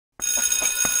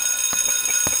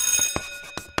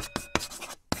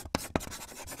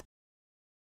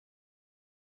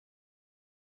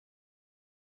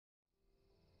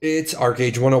It's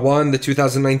Archeage 101, the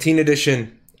 2019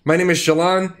 edition. My name is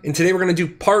Jalan, and today we're going to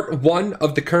do part 1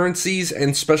 of the Currencies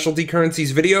and Specialty Currencies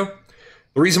video.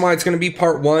 The reason why it's going to be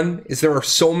part 1 is there are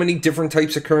so many different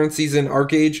types of currencies in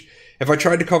Archeage. If I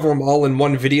tried to cover them all in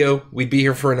one video, we'd be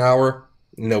here for an hour.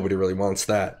 Nobody really wants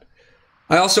that.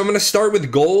 I'm going to start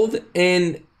with gold,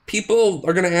 and people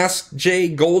are going to ask, Jay,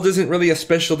 gold isn't really a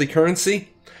specialty currency.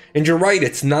 And you're right,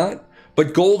 it's not.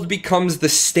 But gold becomes the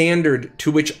standard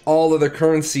to which all other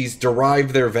currencies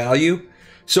derive their value.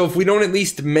 So if we don't at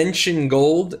least mention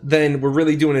gold, then we're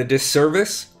really doing a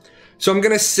disservice. So I'm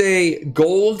going to say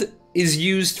gold is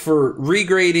used for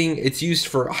regrading. It's used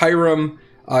for Hiram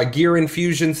gear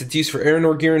infusions. It's used for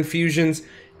Aranor gear infusions.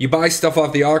 You buy stuff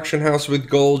off the auction house with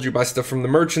gold. You buy stuff from the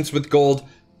merchants with gold.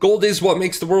 Gold is what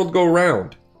makes the world go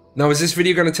round. Now, is this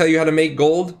video going to tell you how to make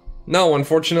gold? No,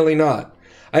 unfortunately not.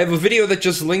 I have a video that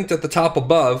just linked at the top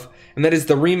above, and that is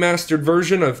the remastered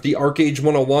version of the Archeage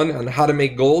 101 on how to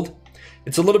make gold.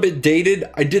 It's a little bit dated.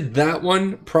 I did that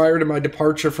one prior to my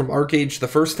departure from Archeage the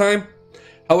first time.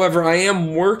 However, I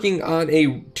am working on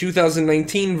a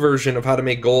 2019 version of how to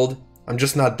make gold. I'm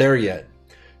just not there yet.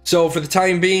 So for the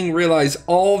time being, realize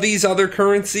all these other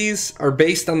currencies are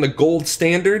based on the gold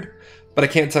standard, but I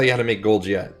can't tell you how to make gold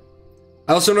yet.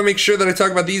 I also want to make sure that I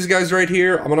talk about these guys right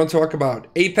here. I'm going to talk about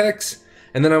Apex.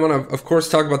 And then I want to, of course,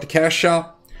 talk about the cash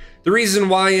shop. The reason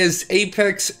why is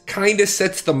Apex kind of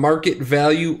sets the market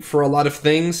value for a lot of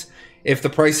things. If the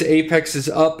price of Apex is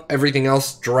up, everything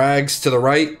else drags to the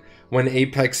right. When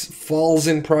Apex falls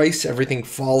in price, everything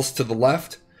falls to the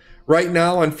left. Right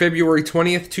now, on February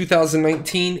 20th,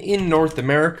 2019, in North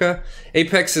America,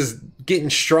 Apex is getting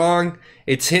strong.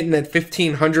 It's hitting that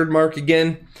 1500 mark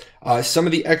again. Some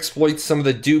of the exploits, some of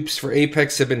the dupes for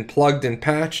Apex have been plugged and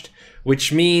patched,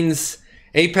 which means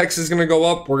Apex is going to go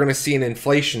up. We're going to see an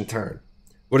inflation turn.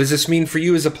 What does this mean for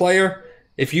you as a player?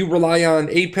 If you rely on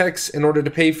Apex in order to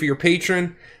pay for your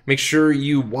patron, make sure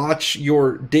you watch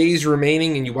your days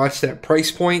remaining and you watch that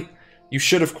price point. You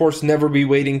should, of course, never be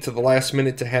waiting to the last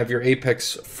minute to have your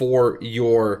Apex for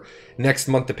your next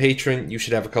month of patron. You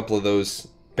should have a couple of those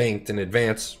banked in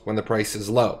advance when the price is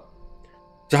low.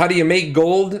 So how do you make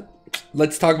gold?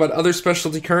 Let's talk about other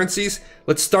specialty currencies.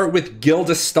 Let's start with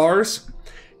Gilda stars.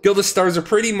 Gilda stars are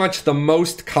pretty much the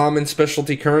most common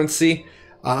specialty currency.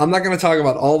 I'm not going to talk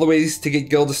about all the ways to get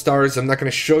Gilda stars. I'm not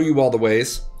going to show you all the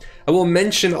ways. I will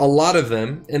mention a lot of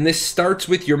them, and this starts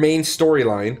with your main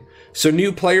storyline. So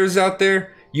new players out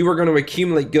there, you are going to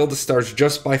accumulate Gilda stars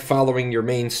just by following your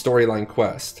main storyline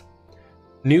quest.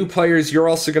 New players, you're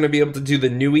also going to be able to do the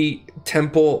Nui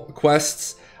Temple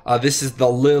quests. This is the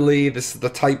lily, this is the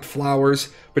type flowers,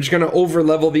 but you're going to over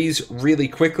level these really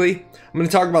quickly. I'm going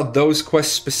to talk about those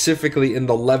quests specifically in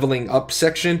the leveling up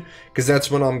section, because that's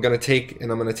when I'm going to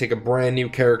take a brand new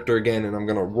character again, and I'm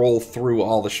going to roll through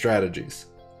all the strategies.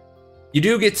 You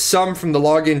do get some from the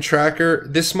login tracker.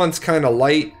 This month's kind of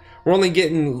light. We're only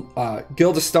getting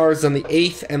Gilda stars on the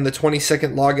 8th and the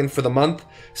 22nd login for the month,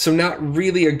 so not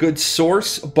really a good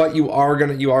source, but you are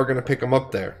gonna pick them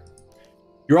up there.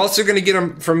 You're also going to get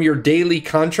them from your daily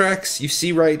contracts. You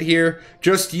see right here,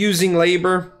 just using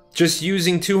labor, just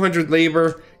using 200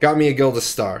 labor, got me a Gilda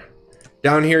star.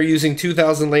 Down here, using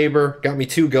 2,000 labor, got me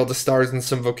 2 Gilda stars and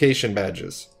some vocation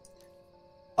badges.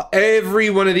 Every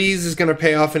one of these is going to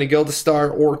pay off in a Gilda star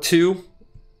or 2.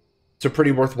 So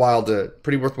pretty worthwhile to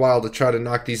try to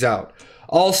knock these out.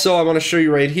 Also, I want to show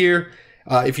you right here,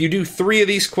 if you do 3 of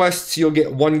these quests, you'll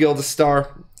get 1 Gilda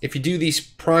star. If you do these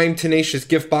Prime Tenacious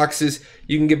gift boxes,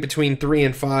 you can get between 3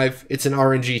 and 5. It's an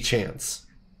RNG chance.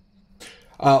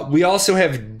 We also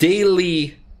have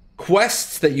daily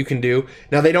quests that you can do.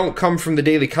 Now, they don't come from the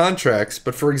daily contracts,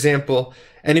 but for example,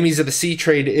 Enemies of the Sea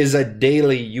Trade is a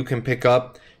daily you can pick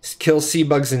up. Kill sea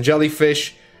bugs and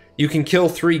jellyfish. You can kill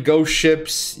 3 ghost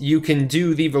ships. You can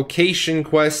do the vocation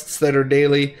quests that are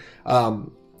daily.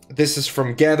 This is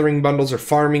from gathering bundles or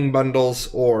farming bundles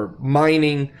or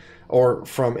mining, or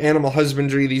from animal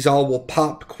husbandry. These all will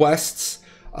pop quests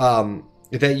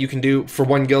that you can do for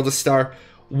 1 Gilda star.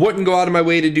 Wouldn't go out of my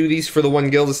way to do these for the 1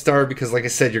 Gilda star because, like I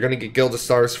said, you're going to get Gilda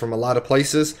stars from a lot of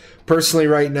places. Personally,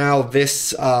 right now,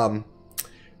 this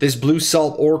blue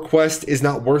salt ore quest is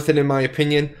not worth it in my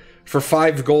opinion. For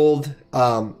 5 gold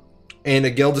and a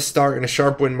Gilda star and a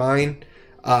Sharpwind mine,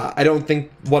 I don't think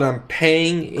what I'm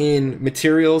paying in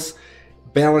materials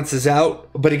balances out.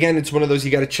 But again, it's one of those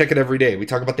you got to check it every day. We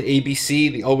talk about the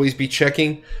ABC, the always be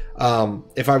checking.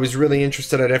 If I was really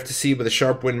interested, I'd have to see what the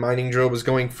Sharpwind mining drill was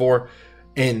going for,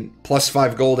 and plus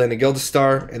 5 gold and a Gilda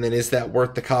star, and then is that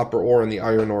worth the copper ore and the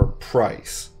iron ore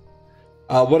price?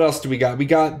 What else do we got? We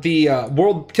got the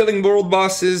killing world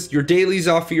bosses, your dailies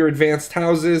off of your advanced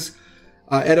houses.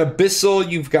 At Abyssal,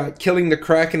 you've got killing the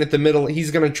Kraken at the middle.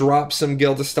 He's going to drop some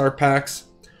Gilda Star packs.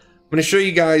 I'm going to show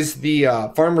you guys the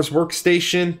Farmer's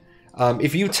Workstation.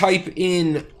 If you type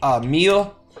in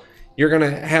meal, you're going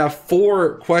to have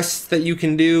 4 quests that you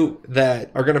can do that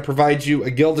are going to provide you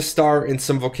a Gilda Star and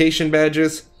some vocation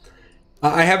badges.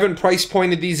 I haven't price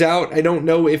pointed these out. I don't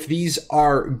know if these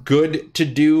are good to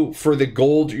do for the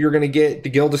gold you're going to get, the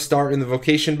Gilda Star and the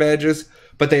vocation badges,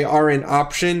 but they are an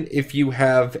option if you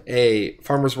have a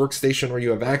Farmer's Workstation or you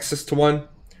have access to one.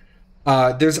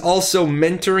 There's also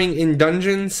mentoring in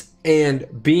dungeons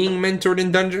and being mentored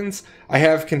in dungeons. I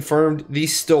have confirmed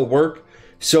these still work.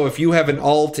 So if you have an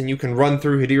alt and you can run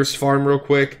through Hadir's Farm real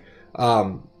quick,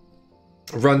 run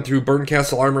through Burnt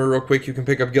Castle Armor real quick, you can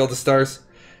pick up Gilda Stars.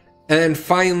 And then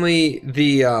finally,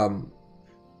 the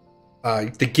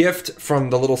gift from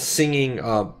the little singing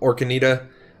Orcanita.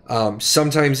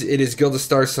 Sometimes it is Gilda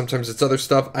Stars, sometimes it's other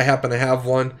stuff. I happen to have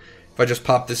one. If I just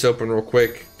pop this open real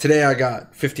quick, today I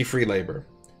got 50 free labor.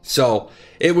 So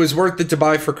it was worth it to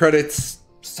buy for credits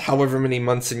however many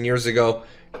months and years ago.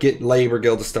 Get labor,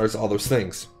 Gilda Stars, all those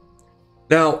things.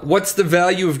 Now, what's the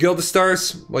value of Gilda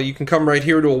Stars? Well, you can come right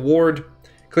here to award,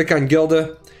 click on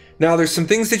Gilda. Now, there's some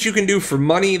things that you can do for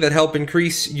money that help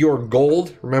increase your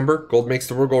gold. Remember, gold makes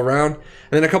the world go round. And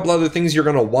then a couple other things you're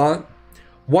going to want.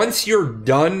 Once you're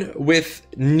done with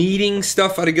needing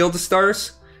stuff out of Gilda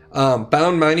Stars,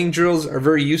 bound mining drills are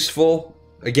very useful.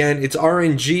 Again, it's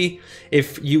RNG.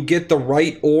 If you get the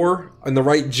right ore and the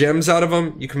right gems out of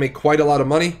them, you can make quite a lot of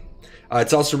money.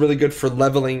 It's also really good for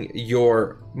leveling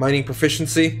your mining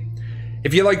proficiency.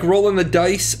 If you like rolling the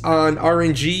dice on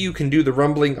RNG, you can do the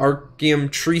Rumbling Archeum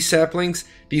tree saplings.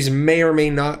 These may or may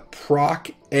not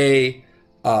proc a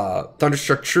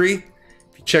Thunderstruck tree.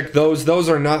 If you check those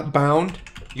are not bound.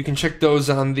 You can check those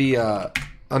on the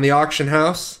auction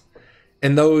house.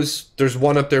 And those, there's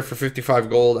one up there for 55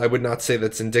 gold. I would not say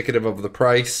that's indicative of the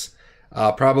price.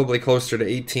 Probably closer to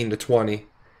 18 to 20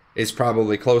 is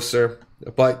probably closer.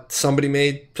 But somebody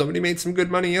made some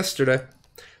good money yesterday.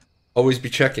 Always be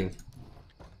checking.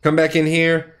 Come back in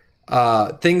here.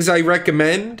 Things I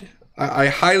recommend. I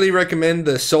highly recommend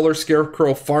the Solar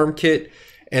Scarecrow Farm Kit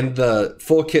and the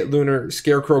Full Kit Lunar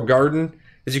Scarecrow Garden.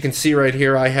 As you can see right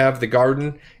here, I have the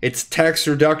garden. It's tax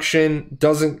reduction,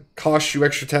 doesn't cost you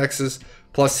extra taxes.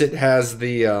 Plus, it has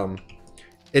the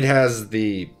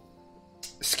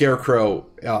Scarecrow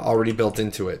already built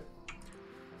into it.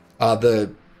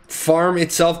 The farm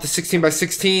itself, the 16 by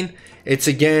 16, it's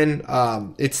again,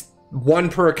 it's 1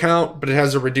 per account, but it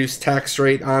has a reduced tax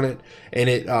rate on it, and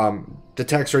the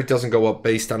tax rate doesn't go up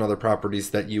based on other properties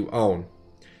that you own.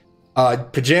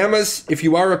 Pajamas, if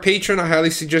you are a patron, I highly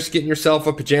suggest getting yourself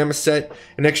a pajama set,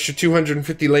 an extra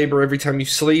 250 labor every time you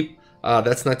sleep.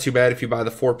 That's not too bad if you buy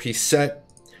the 4-piece set.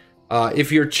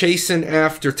 If you're chasing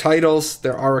after titles,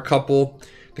 there are a couple.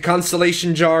 The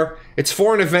Constellation Jar, it's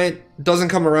for an event, doesn't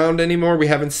come around anymore. We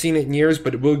haven't seen it in years,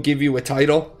 but it will give you a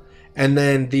title. And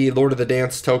then the Lord of the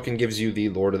Dance token gives you the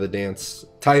Lord of the Dance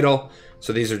title.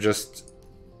 So these are just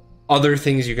other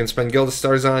things you can spend Gilda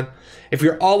Stars on. If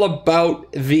you're all about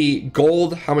the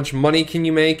gold, how much money can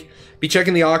you make? Be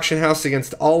checking the auction house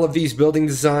against all of these building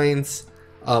designs,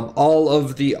 all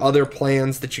of the other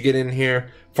plans that you get in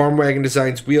here. Farm wagon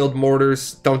designs, wheeled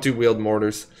mortars. Don't do wheeled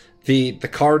mortars. The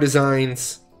car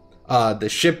designs, the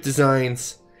ship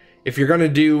designs. If you're gonna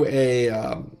do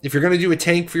a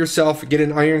tank for yourself, get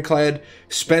an ironclad.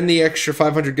 Spend the extra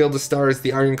 500 Gilda Stars.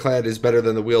 The ironclad is better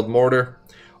than the wheeled mortar.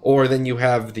 Or then you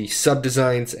have the sub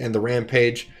designs and the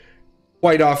rampage.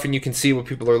 Quite often you can see what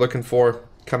people are looking for.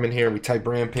 Come in here, we type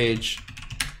rampage.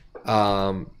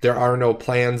 There are no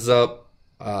plans up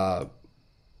at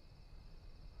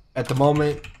the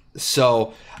moment,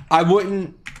 so I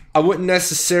wouldn't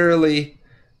necessarily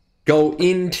go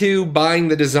into buying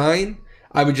the design.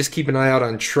 I would just keep an eye out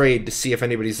on trade to see if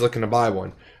anybody's looking to buy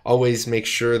one. Always make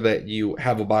sure that you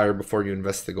have a buyer before you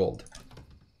invest the gold.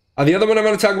 The other one I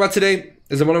want to talk about today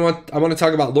is I want to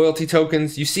talk about loyalty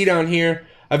tokens. You see down here,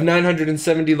 I have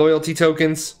 970 loyalty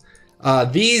tokens.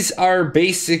 These are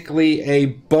basically a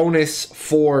bonus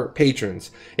for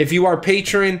patrons. If you are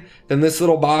patron, then this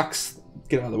little box,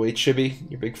 get out of the way, Chibi,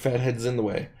 your big fat head's in the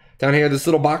way. Down here, this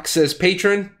little box says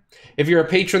patron. If you're a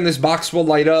patron, this box will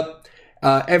light up.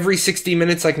 Every 60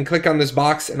 minutes, I can click on this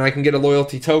box and I can get a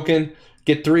loyalty token.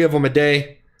 Get 3 of them a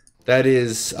day. That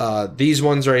is these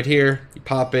ones right here. You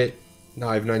pop it. Now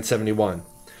I have 971.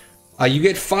 You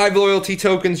get 5 loyalty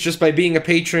tokens just by being a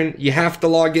patron. You have to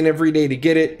log in every day to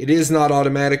get it. It is not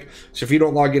automatic. So if you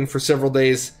don't log in for several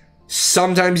days,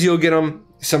 sometimes you'll get them,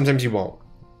 sometimes you won't.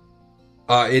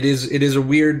 It is a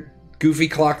weird, goofy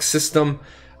clock system.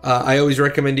 I always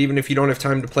recommend, even if you don't have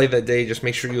time to play that day, just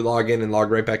make sure you log in and log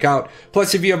right back out.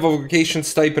 Plus, if you have a vacation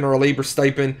stipend or a labor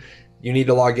stipend, you need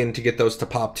to log in to get those to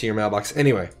pop to your mailbox.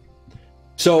 Anyway,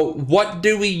 so what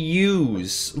do we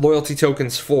use loyalty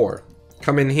tokens for?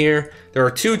 Come in here. There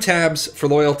are 2 tabs for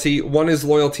loyalty. One is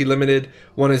loyalty limited,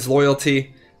 one is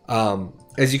loyalty.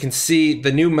 As you can see,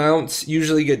 the new mounts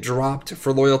usually get dropped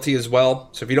for loyalty as well.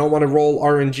 So if you don't want to roll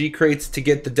RNG crates to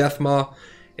get the Death Maw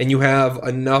and you have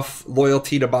enough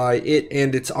loyalty to buy it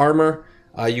and its armor,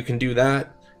 you can do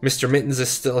that. Mr. Mittens is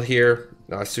still here,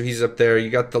 so he's up there. You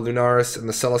got the Lunaris and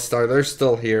the Celestar, they're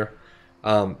still here.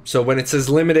 So when it says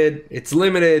limited, it's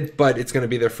limited, but it's going to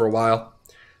be there for a while.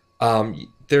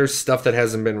 There's stuff that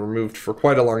hasn't been removed for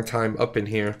quite a long time up in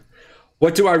here.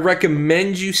 What do I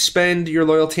recommend you spend your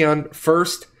loyalty on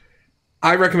first?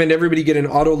 I recommend everybody get an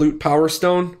auto loot Power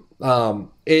Stone.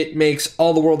 It makes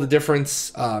all the world of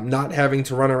difference, not having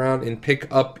to run around and pick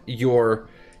up your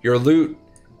loot.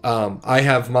 I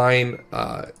have mine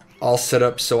all set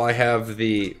up, so I have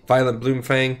the Violent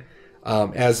Bloomfang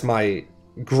as my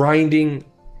grinding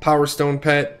Power Stone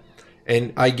pet,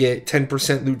 and I get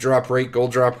 10% loot drop rate,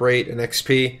 gold drop rate, and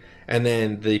XP, and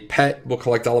then the pet will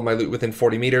collect all of my loot within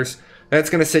 40 meters. That's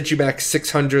going to set you back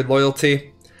 600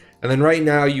 loyalty. And then right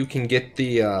now you can get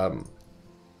the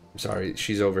I'm sorry,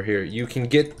 she's over here. You can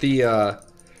get the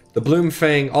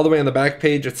Bloomfang all the way on the back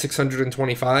page at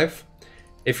 625.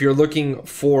 If you're looking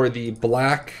for the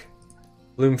black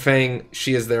Bloomfang,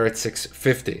 she is there at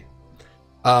 650.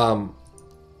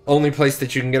 Only place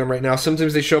that you can get them right now.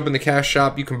 Sometimes they show up in the cash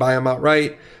shop. You can buy them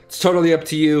outright. It's totally up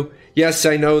to you. Yes,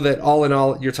 I know that all in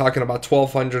all, you're talking about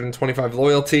 1,225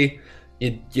 loyalty.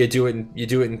 You do it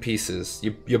in pieces.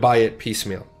 You buy it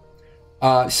piecemeal.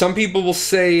 Some people will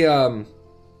say that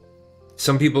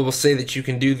you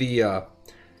can do the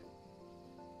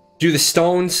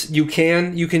stones. You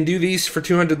can do these for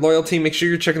 200 loyalty. Make sure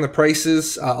you're checking the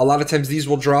prices. A lot of times these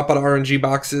will drop out of RNG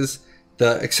boxes,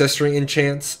 the accessory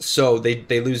enchants, so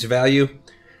they lose value.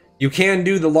 You can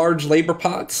do the large labor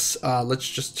pots. Let's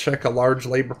just check a large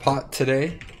labor pot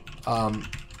today.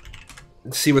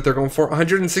 See what they're going for.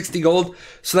 160 gold,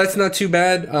 so that's not too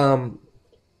bad.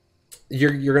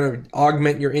 You're gonna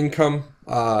augment your income.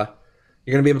 You're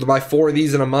gonna be able to buy 4 of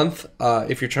these in a month.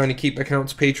 If you're trying to keep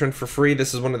accounts patron for free,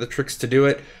 this is one of the tricks to do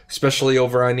it, especially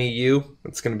over on EU.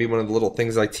 It's gonna be one of the little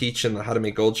things I teach in the How to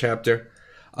Make Gold chapter.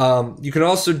 You can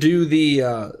also do the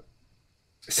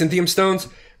Synthium stones.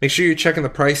 Make sure you're checking the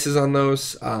prices on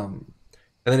those. And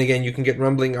then again, you can get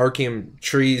Rumbling Archeum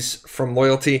trees from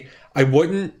loyalty. I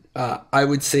wouldn't. I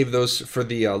would save those for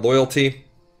the loyalty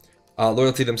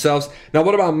themselves. Now,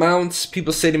 what about mounts?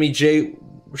 People say to me, Jay,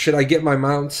 should I get my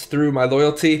mounts through my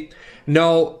loyalty?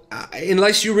 No,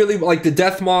 unless you really like the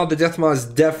Death Maw. The Death Maw is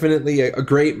definitely a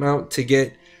great mount to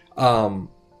get.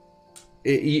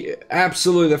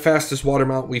 Absolutely the fastest water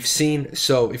mount we've seen.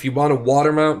 So if you want a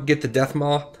water mount, get the Death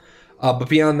Maw. But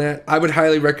beyond that, I would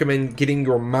highly recommend getting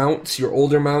your mounts, your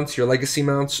older mounts, your legacy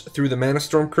mounts through the Mana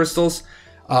Storm crystals.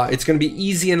 It's going to be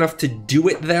easy enough to do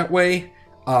it that way.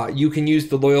 You can use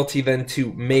the loyalty then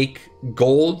to make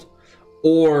gold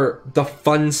or the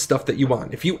fun stuff that you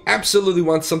want. If you absolutely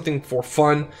want something for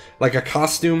fun, like a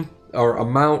costume or a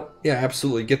mount, yeah,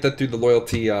 absolutely get that through the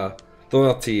loyalty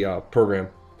program.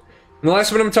 And the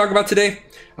last one I'm going to talk about today,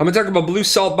 I'm going to talk about blue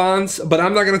salt bonds, but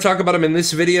I'm not going to talk about them in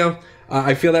this video.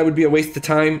 I feel that would be a waste of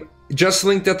time. Just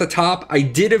linked at the top, I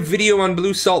did a video on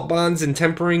blue salt bonds and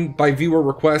tempering by viewer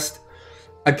request.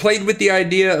 I played with the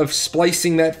idea of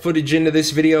splicing that footage into this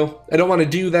video. I don't want to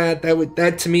do that.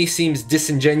 That to me seems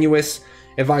disingenuous.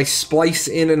 If I splice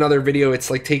in another video, it's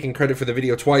like taking credit for the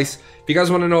video twice. If you guys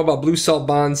want to know about blue salt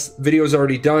bonds, video's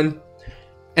already done.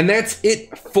 And that's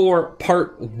it for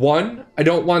part 1. I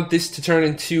don't want this to turn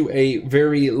into a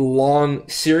very long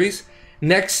series.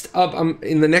 Next up,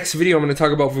 in the next video, I'm going to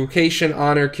talk about vocation,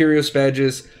 honor, curious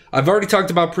badges. I've already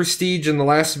talked about prestige in the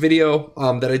last video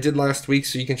that I did last week,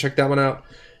 so you can check that one out.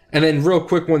 And then real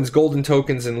quick ones, golden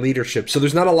tokens and leadership. So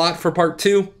there's not a lot for part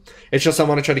 2. It's just I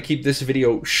want to try to keep this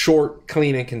video short,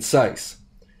 clean, and concise.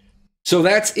 So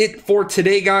that's it for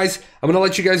today, guys. I'm going to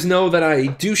let you guys know that I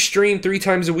do stream 3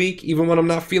 times a week, even when I'm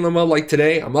not feeling well like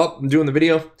today. I'm up, I'm doing the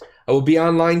video. I will be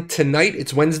online tonight.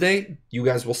 It's Wednesday. You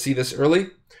guys will see this early.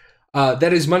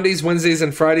 That is Mondays, Wednesdays,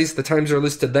 and Fridays. The times are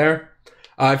listed there.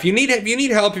 If you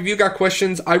need help, if you got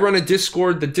questions, I run a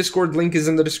Discord. The Discord link is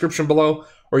in the description below,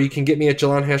 or you can get me at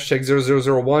Jalan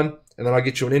 #0001, and then I'll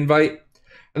get you an invite.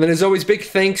 And then as always, big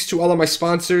thanks to all of my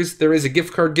sponsors. There is a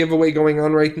gift card giveaway going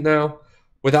on right now.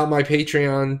 Without my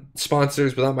Patreon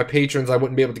sponsors, without my patrons, I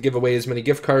wouldn't be able to give away as many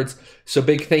gift cards. So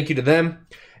big thank you to them.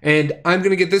 And I'm going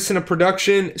to get this in a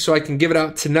production so I can give it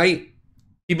out tonight.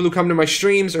 People who come to my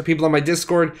streams or people on my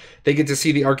Discord, they get to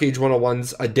see the Archeage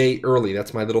 101s a day early.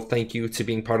 That's my little thank you to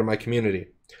being part of my community.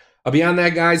 Beyond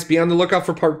that, guys, be on the lookout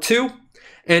for part 2.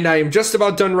 And I am just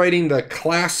about done writing the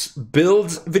class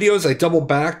builds videos. I double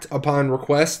backed upon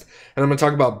request, and I'm going to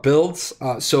talk about builds.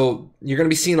 So you're going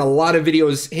to be seeing a lot of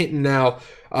videos hitting now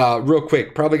real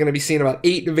quick. Probably going to be seeing about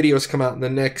 8 videos come out in the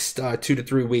next 2 to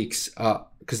 3 weeks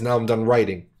because now I'm done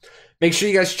writing. Make sure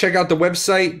you guys check out the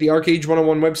website, the Archeage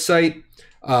 101 website.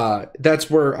 That's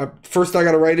where first I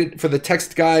got to write it for the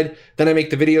text guide, then I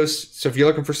make the videos. So if you're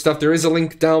looking for stuff, there is a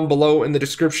link down below in the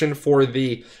description for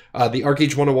the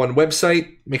Archeage 101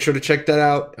 website. Make sure to check that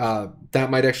out. That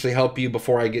might actually help you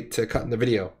before I get to cutting the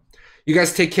video. You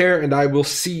guys take care, and I will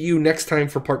see you next time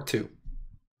for part 2.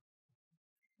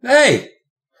 Hey,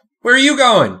 where are you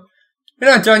going? You're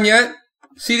not done yet.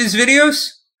 See these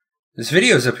videos? There's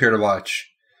videos up here to watch.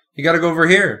 You gotta go over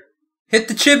here. Hit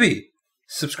the chibi.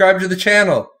 Subscribe to the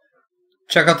channel.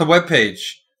 Check out the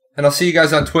webpage. And I'll see you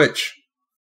guys on Twitch.